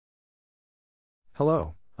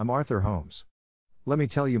Hello, I'm Arthur Holmes. Let me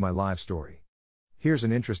tell you my life story. Here's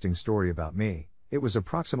an interesting story about me. It was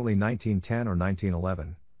approximately 1910 or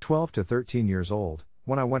 1911, 12 to 13 years old,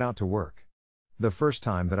 when I went out to work. The first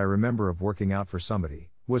time that I remember of working out for somebody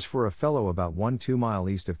was for a fellow about 1-2 mile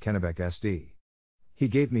east of Kennebec SD. He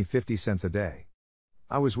gave me 50 cents a day.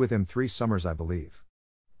 I was with him 3 summers, I believe.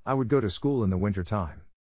 I would go to school in the winter time.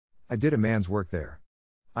 I did a man's work there.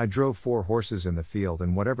 I drove 4 horses in the field,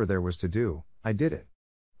 and whatever there was to do, I did it.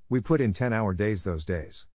 We put in 10-hour days those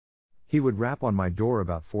days. He would rap on my door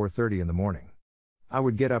about 4:30 in the morning. I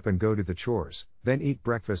would get up and go to the chores, then eat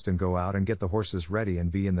breakfast and go out and get the horses ready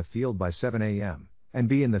and be in the field by 7 a.m., and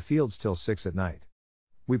be in the fields till 6 at night.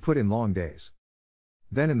 We put in long days.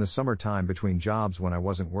 Then in the summertime between jobs when I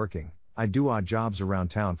wasn't working, I'd do odd jobs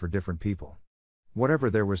around town for different people.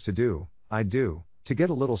 Whatever there was to do, I'd do, to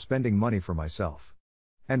get a little spending money for myself.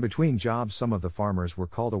 And between jobs some of the farmers were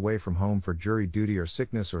called away from home for jury duty or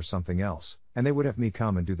sickness or something else, and they would have me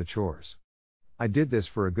come and do the chores. I did this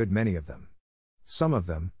for a good many of them. Some of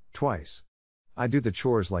them, twice. I'd do the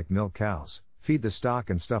chores like milk cows, feed the stock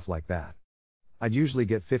and stuff like that. I'd usually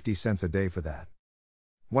get 50 cents a day for that.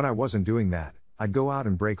 When I wasn't doing that, I'd go out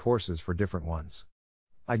and break horses for different ones.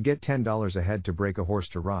 I'd get $10 a head to break a horse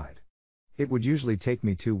to ride. It would usually take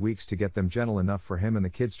me 2 weeks to get them gentle enough for him and the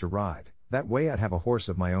kids to ride. That way I'd have a horse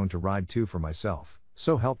of my own to ride too for myself,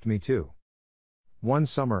 so helped me too. One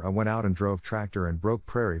summer I went out and drove tractor and broke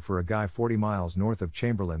prairie for a guy 40 miles north of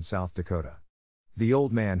Chamberlain, South Dakota. The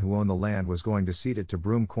old man who owned the land was going to seed it to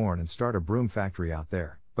broom corn and start a broom factory out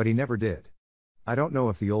there, but he never did. I don't know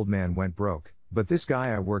if the old man went broke, but this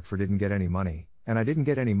guy I worked for didn't get any money, and I didn't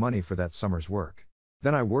get any money for that summer's work.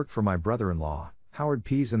 Then I worked for my brother-in-law, Howard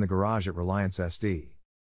Pease, in the garage at Reliance SD.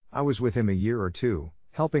 I was with him a year or two,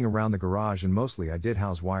 helping around the garage, and mostly I did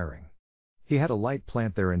house wiring. He had a light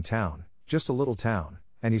plant there in town, just a little town,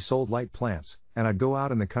 and he sold light plants, and I'd go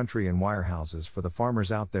out in the country and wire houses for the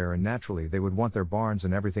farmers out there, and naturally they would want their barns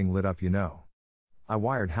and everything lit up, you know. I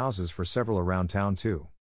wired houses for several around town too.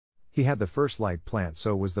 He had the first light plant,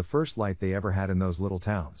 so it was the first light they ever had in those little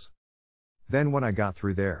towns. Then when I got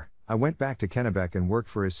through there, I went back to Kennebec and worked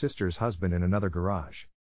for his sister's husband in another garage.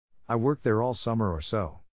 I worked there all summer or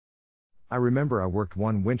so. I remember I worked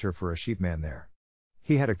one winter for a sheepman there.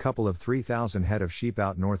 He had a couple of 3,000 head of sheep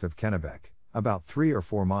out north of Kennebec, about 3 or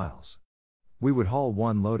 4 miles. We would haul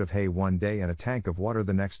one load of hay one day and a tank of water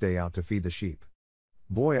the next day out to feed the sheep.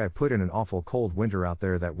 Boy, I put in an awful cold winter out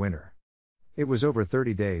there that winter. It was over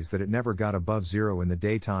 30 days that it never got above 0 in the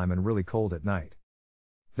daytime and really cold at night.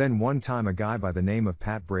 Then one time a guy by the name of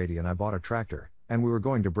Pat Brady and I bought a tractor, and we were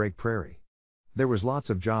going to break prairie. There was lots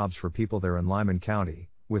of jobs for people there in Lyman County,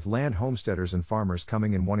 with land homesteaders and farmers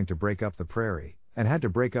coming in wanting to break up the prairie, and had to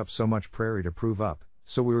break up so much prairie to prove up,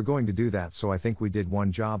 so we were going to do that, so I think we did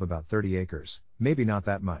one job about 30 acres, maybe not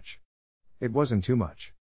that much. It wasn't too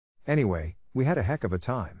much. Anyway, we had a heck of a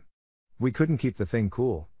time. We couldn't keep the thing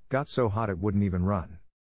cool, got so hot it wouldn't even run.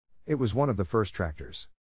 It was one of the first tractors.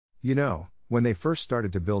 You know, when they first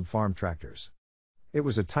started to build farm tractors. It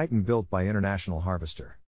was a Titan built by International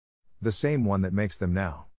Harvester. The same one that makes them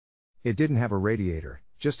now. It didn't have a radiator,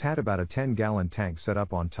 just had about a 10-gallon tank set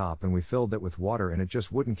up on top, and we filled it with water and it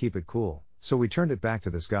just wouldn't keep it cool, so we turned it back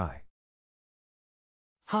to this guy.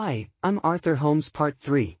 Hi, I'm Arthur Holmes Part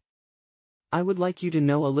 3. I would like you to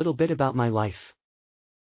know a little bit about my life.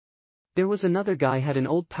 There was another guy had an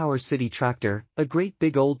old Power City tractor, a great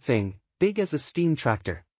big old thing, big as a steam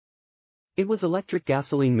tractor. It was electric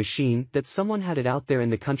gasoline machine that someone had it out there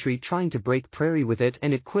in the country trying to break prairie with it,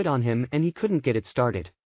 and it quit on him and he couldn't get it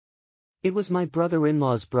started. It was my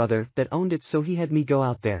brother-in-law's brother that owned it, so he had me go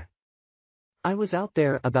out there. I was out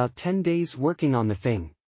there about 10 days working on the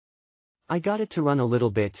thing. I got it to run a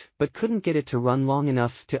little bit, but couldn't get it to run long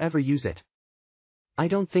enough to ever use it. I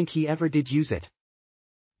don't think he ever did use it.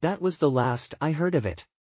 That was the last I heard of it.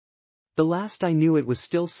 The last I knew, it was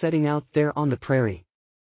still setting out there on the prairie.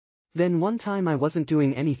 Then one time I wasn't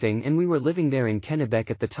doing anything and we were living there in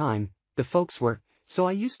Kennebec at the time, the folks were, so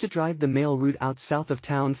I used to drive the mail route out south of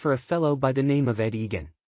town for a fellow by the name of Ed Egan.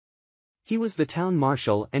 He was the town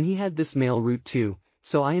marshal and he had this mail route too,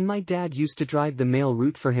 so I and my dad used to drive the mail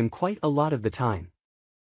route for him quite a lot of the time.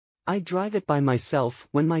 I'd drive it by myself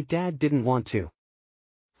when my dad didn't want to.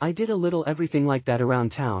 I did a little everything like that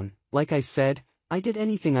around town. Like I said, I did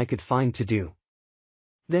anything I could find to do.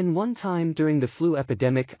 Then one time during the flu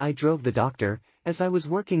epidemic I drove the doctor, as I was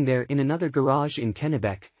working there in another garage in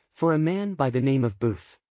Kennebec, for a man by the name of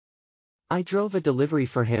Booth. I drove a delivery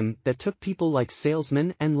for him that took people like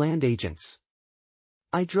salesmen and land agents.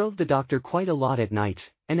 I drove the doctor quite a lot at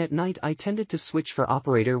night, and at night I tended to switch for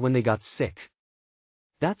operator when they got sick.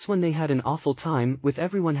 That's when they had an awful time with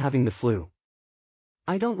everyone having the flu.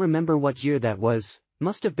 I don't remember what year that was,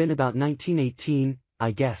 must have been about 1918,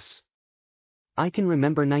 I guess. I can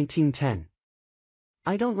remember 1910.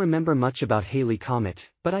 I don't remember much about Halley Comet,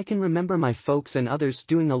 but I can remember my folks and others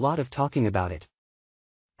doing a lot of talking about it.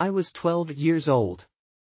 I was 12 years old.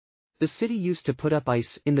 The city used to put up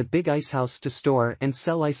ice in the big ice house to store and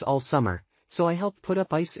sell ice all summer, so I helped put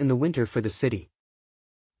up ice in the winter for the city.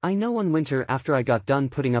 I know one winter after I got done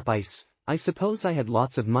putting up ice, I suppose I had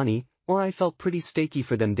lots of money, or I felt pretty stakey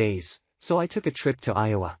for them days, so I took a trip to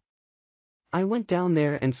Iowa. I went down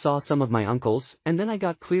there and saw some of my uncles, and then I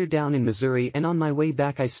got clear down in Missouri, and on my way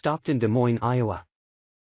back I stopped in Des Moines, Iowa.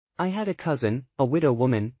 I had a cousin, a widow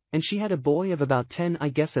woman, and she had a boy of about 10 I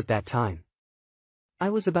guess at that time. I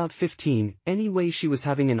was about 15, anyway she was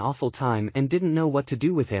having an awful time and didn't know what to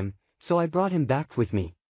do with him, so I brought him back with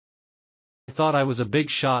me. I thought I was a big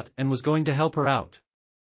shot and was going to help her out.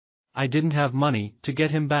 I didn't have money to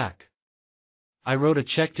get him back. I wrote a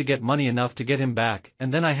check to get money enough to get him back,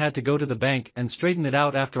 and then I had to go to the bank and straighten it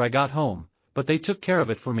out after I got home, but they took care of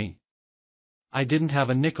it for me. I didn't have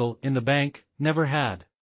a nickel in the bank, never had.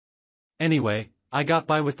 Anyway, I got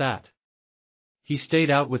by with that. He stayed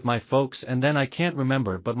out with my folks, and then I can't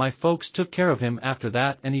remember, but my folks took care of him after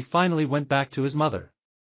that, and he finally went back to his mother.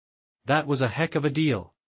 That was a heck of a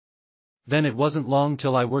deal. Then it wasn't long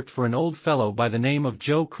till I worked for an old fellow by the name of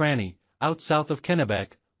Joe Cranny, out south of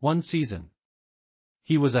Kennebec, one season.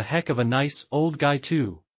 He was a heck of a nice old guy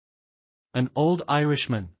too. An old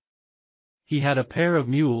Irishman. He had a pair of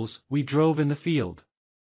mules we drove in the field.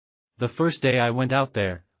 The first day I went out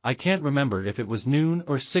there, I can't remember if it was noon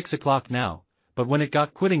or 6 o'clock now, but when it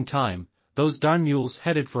got quitting time, those darn mules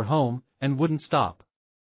headed for home, and wouldn't stop.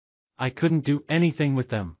 I couldn't do anything with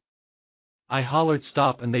them. I hollered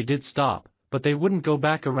stop and they did stop, but they wouldn't go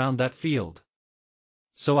back around that field.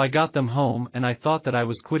 So I got them home, and I thought that I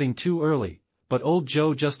was quitting too early, but old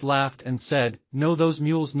Joe just laughed and said, "No, those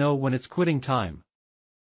mules know when it's quitting time."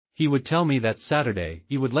 He would tell me that Saturday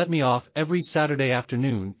he would let me off every Saturday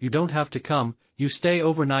afternoon. "You don't have to come, you stay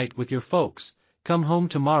overnight with your folks, come home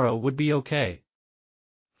tomorrow would be okay."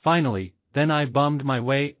 Finally, then I bummed my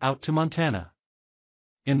way out to Montana.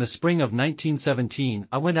 In the spring of 1917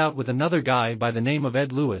 I went out with another guy by the name of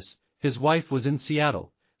Ed Lewis. His wife was in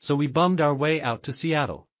Seattle, so we bummed our way out to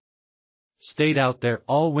Seattle. Stayed out there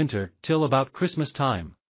all winter till about Christmas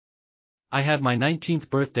time. I had my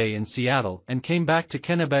 19th birthday in Seattle and came back to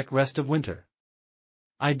Kennebec rest of winter.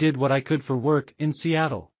 I did what I could for work in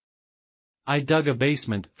Seattle. I dug a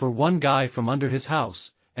basement for one guy from under his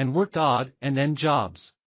house, and worked odd and end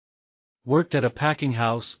jobs. Worked at a packing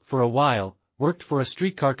house for a while, worked for a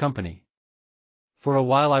streetcar company. For a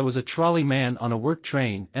while I was a trolley man on a work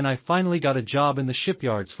train, and I finally got a job in the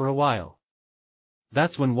shipyards for a while.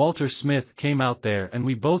 That's when Walter Smith came out there, and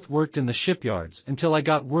we both worked in the shipyards until I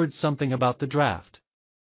got word something about the draft.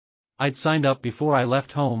 I'd signed up before I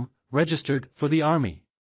left home, registered for the Army.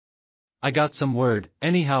 I got some word,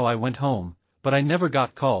 anyhow I went home, but I never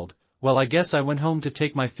got called. Well, I guess I went home to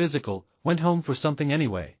take my physical, went home for something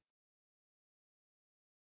anyway.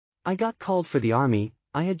 I got called for the Army.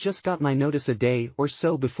 I had just got my notice a day or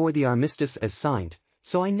so before the armistice as signed,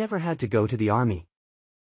 so I never had to go to the Army.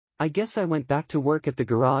 I guess I went back to work at the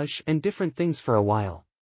garage and different things for a while.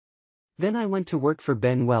 Then I went to work for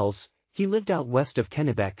Ben Wells. He lived out west of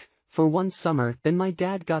Kennebec, for one summer. Then my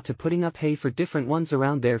dad got to putting up hay for different ones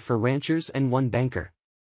around there for ranchers and one banker.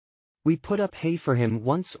 We put up hay for him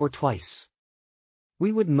once or twice.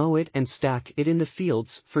 We would mow it and stack it in the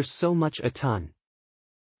fields for so much a ton.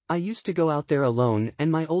 I used to go out there alone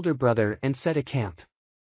and my older brother and set a camp.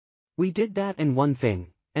 We did that and one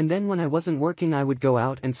thing, and then when I wasn't working I would go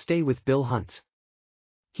out and stay with Bill Hunt.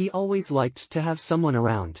 He always liked to have someone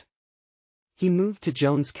around. He moved to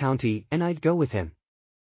Jones County and I'd go with him.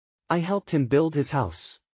 I helped him build his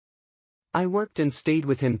house. I worked and stayed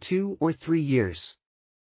with him 2 or 3 years.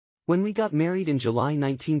 When we got married in July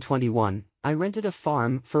 1921, I rented a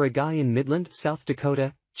farm for a guy in Midland, South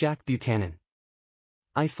Dakota, Jack Buchanan.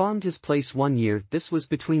 I farmed his place 1 year. This was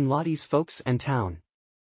between Lottie's folks and town.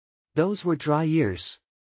 Those were dry years.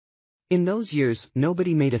 In those years,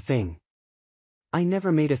 nobody made a thing. I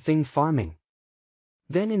never made a thing farming.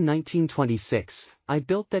 Then in 1926, I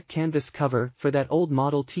built that canvas cover for that old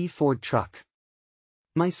Model T Ford truck.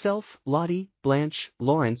 Myself, Lottie, Blanche,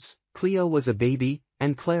 Lawrence, Cleo was a baby,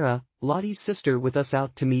 and Clara, Lottie's sister, with us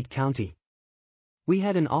out to Meade County. We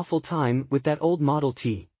had an awful time with that old Model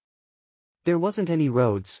T. There wasn't any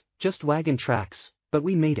roads, just wagon tracks, but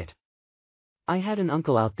we made it. I had an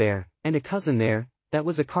uncle out there, and a cousin there, that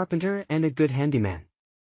was a carpenter and a good handyman.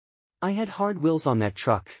 I had hard wheels on that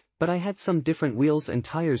truck, but I had some different wheels and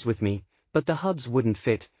tires with me, but the hubs wouldn't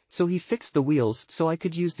fit, so he fixed the wheels so I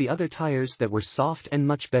could use the other tires that were soft and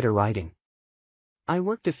much better riding. I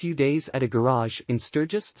worked a few days at a garage in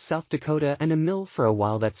Sturgis, South Dakota and a mill for a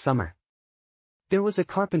while that summer. There was a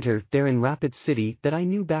carpenter there in Rapid City that I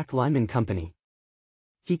knew back Lyman Company.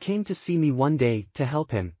 He came to see me one day to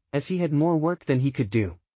help him, as he had more work than he could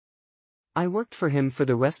do. I worked for him for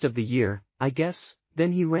the rest of the year, I guess,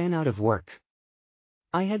 then he ran out of work.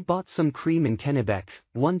 I had bought some cream in Kennebec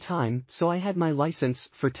one time, so I had my license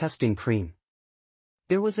for testing cream.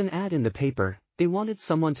 There was an ad in the paper, they wanted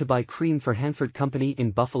someone to buy cream for Hanford Company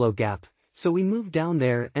in Buffalo Gap, so we moved down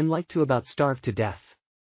there and like to about starve to death.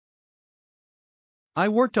 I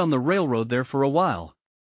worked on the railroad there for a while.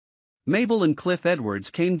 Mabel and Cliff Edwards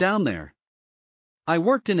came down there. I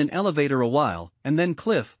worked in an elevator a while, and then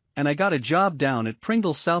Cliff and I got a job down at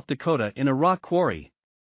Pringle, South Dakota in a rock quarry.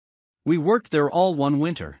 We worked there all one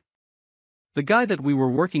winter. The guy that we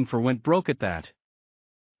were working for went broke at that.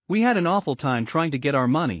 We had an awful time trying to get our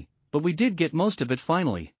money, but we did get most of it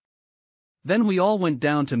finally. Then we all went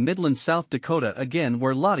down to Midland, South Dakota again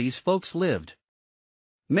where Lottie's folks lived.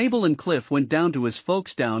 Mabel and Cliff went down to his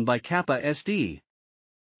folks down by Kappa SD.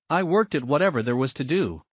 I worked at whatever there was to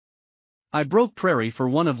do. I broke prairie for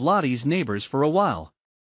one of Lottie's neighbors for a while.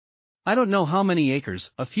 I don't know how many acres,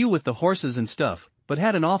 a few with the horses and stuff, but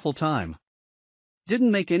had an awful time.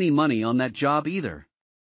 Didn't make any money on that job either.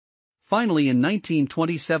 Finally in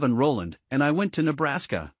 1927 Roland and I went to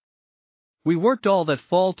Nebraska. We worked all that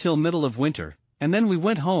fall till middle of winter, and then we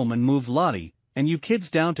went home and moved Lottie and you kids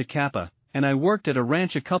down to Kappa, and I worked at a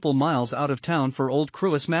ranch a couple miles out of town for old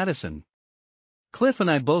Cruis Madison. Cliff and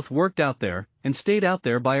I both worked out there, and stayed out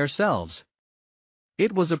there by ourselves.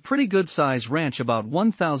 It was a pretty good size ranch, about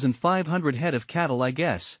 1,500 head of cattle I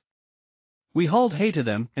guess. We hauled hay to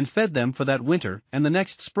them and fed them for that winter and the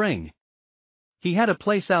next spring. He had a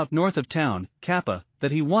place out north of town, Kappa,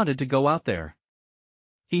 that he wanted to go out there.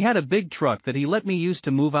 He had a big truck that he let me use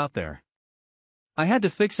to move out there. I had to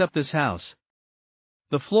fix up this house.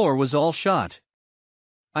 The floor was all shot.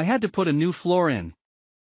 I had to put a new floor in.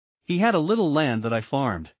 He had a little land that I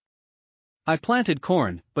farmed. I planted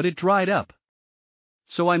corn, but it dried up.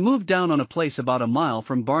 So I moved down on a place about a mile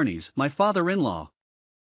from Barney's, my father-in-law.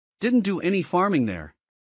 Didn't do any farming there.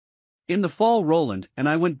 In the fall Roland and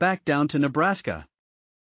I went back down to Nebraska.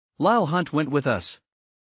 Lyle Hunt went with us.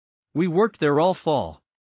 We worked there all fall.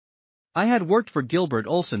 I had worked for Gilbert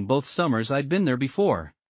Olson both summers I'd been there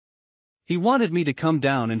before. He wanted me to come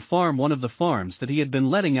down and farm one of the farms that he had been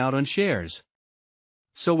letting out on shares.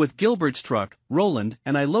 So with Gilbert's truck, Roland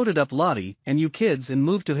and I loaded up Lottie and you kids and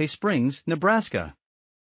moved to Hay Springs, Nebraska.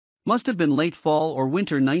 Must have been late fall or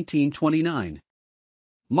winter 1929.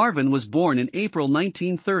 Marvin was born in April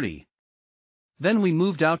 1930. Then we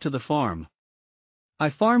moved out to the farm. I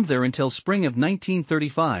farmed there until spring of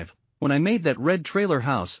 1935, when I made that red trailer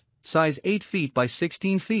house, size 8 feet by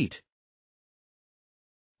 16 feet.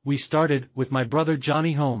 We started with my brother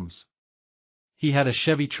Johnny Holmes. He had a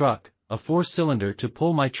Chevy truck, a 4-cylinder to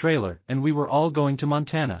pull my trailer, and we were all going to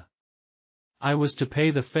Montana. I was to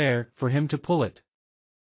pay the fare for him to pull it.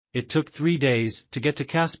 It took 3 days to get to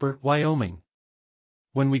Casper, Wyoming.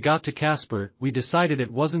 When we got to Casper, we decided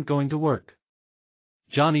it wasn't going to work.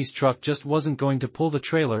 Johnny's truck just wasn't going to pull the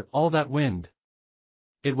trailer all that wind.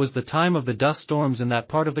 It was the time of the dust storms in that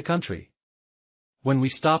part of the country. When we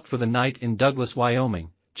stopped for the night in Douglas,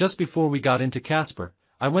 Wyoming, just before we got into Casper,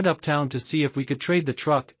 I went uptown to see if we could trade the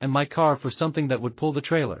truck and my car for something that would pull the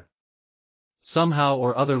trailer. Somehow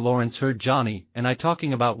or other Lawrence heard Johnny and I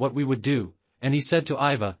talking about what we would do, and he said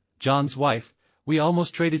to Iva, John's wife, "We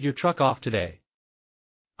almost traded your truck off today."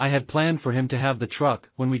 I had planned for him to have the truck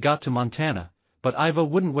when we got to Montana, but Iva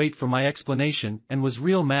wouldn't wait for my explanation and was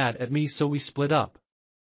real mad at me, so we split up.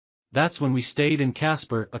 That's when we stayed in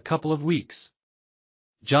Casper a couple of weeks.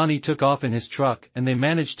 Johnny took off in his truck and they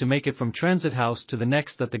managed to make it from Transit House to the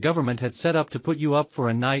next that the government had set up to put you up for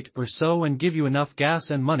a night or so and give you enough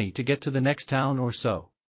gas and money to get to the next town or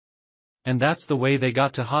so. And that's the way they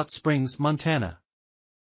got to Hot Springs, Montana.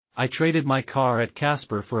 I traded my car at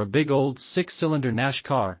Casper for a big old 6-cylinder Nash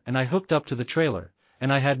car and I hooked up to the trailer,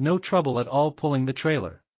 and I had no trouble at all pulling the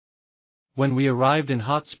trailer. When we arrived in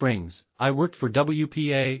Hot Springs, I worked for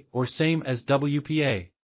WPA, or same as WPA.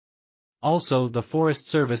 Also the Forest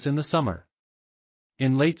Service in the summer.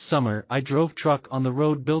 In late summer I drove truck on the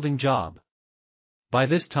road building job. By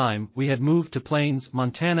this time we had moved to Plains,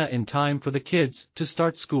 Montana in time for the kids to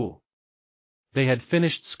start school. They had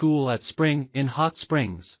finished school at spring in Hot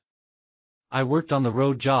Springs. I worked on the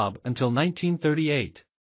road job until 1938.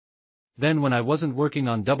 Then when I wasn't working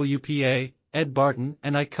on WPA, Ed Barton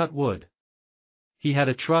and I cut wood. He had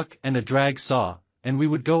a truck and a drag saw, and we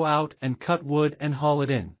would go out and cut wood and haul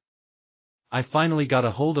it in. I finally got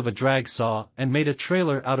a hold of a drag saw and made a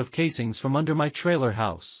trailer out of casings from under my trailer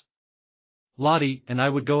house. Lottie and I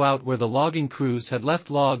would go out where the logging crews had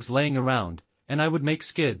left logs laying around, and I would make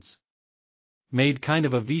skids. Made kind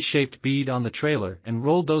of a V-shaped bead on the trailer and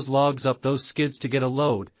rolled those logs up those skids to get a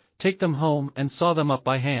load, take them home and saw them up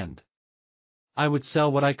by hand. I would sell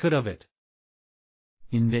what I could of it.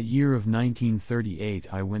 In that year of 1938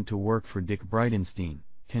 I went to work for Dick Bridenstine,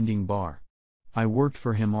 tending bar. I worked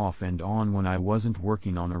for him off and on when I wasn't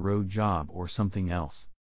working on a road job or something else.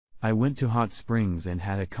 I went to Hot Springs and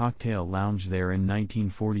had a cocktail lounge there in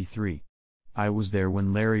 1943. I was there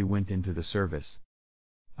when Larry went into the service.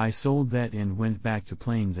 I sold that and went back to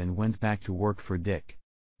Plains and went back to work for Dick.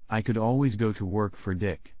 I could always go to work for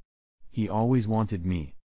Dick. He always wanted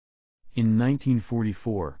me. In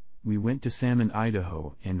 1944, we went to Salmon,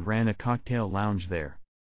 Idaho and ran a cocktail lounge there.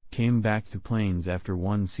 Came back to Plains after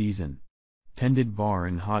one season. Tended bar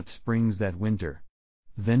in Hot Springs that winter.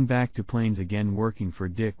 Then back to Plains again working for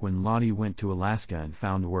Dick when Lottie went to Alaska and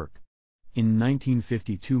found work. In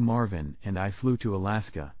 1952 Marvin and I flew to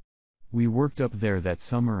Alaska. We worked up there that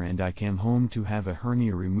summer and I came home to have a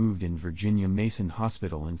hernia removed in Virginia Mason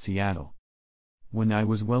Hospital in Seattle. When I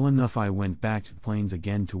was well enough I went back to Plains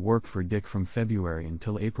again to work for Dick from February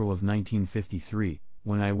until April of 1953,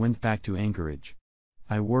 when I went back to Anchorage.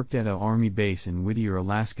 I worked at a Army base in Whittier,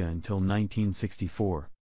 Alaska until 1964.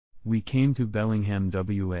 We came to Bellingham,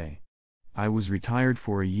 WA. I was retired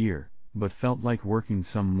for a year, but felt like working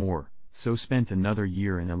some more, so spent another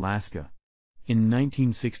year in Alaska. In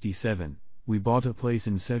 1967, we bought a place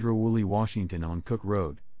in Sedro-Woolley, Washington on Cook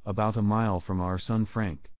Road, about a mile from our son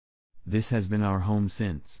Frank. This has been our home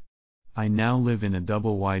since. I now live in a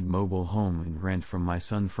double-wide mobile home and rent from my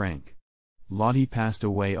son Frank. Lottie passed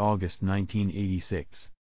away August 1986.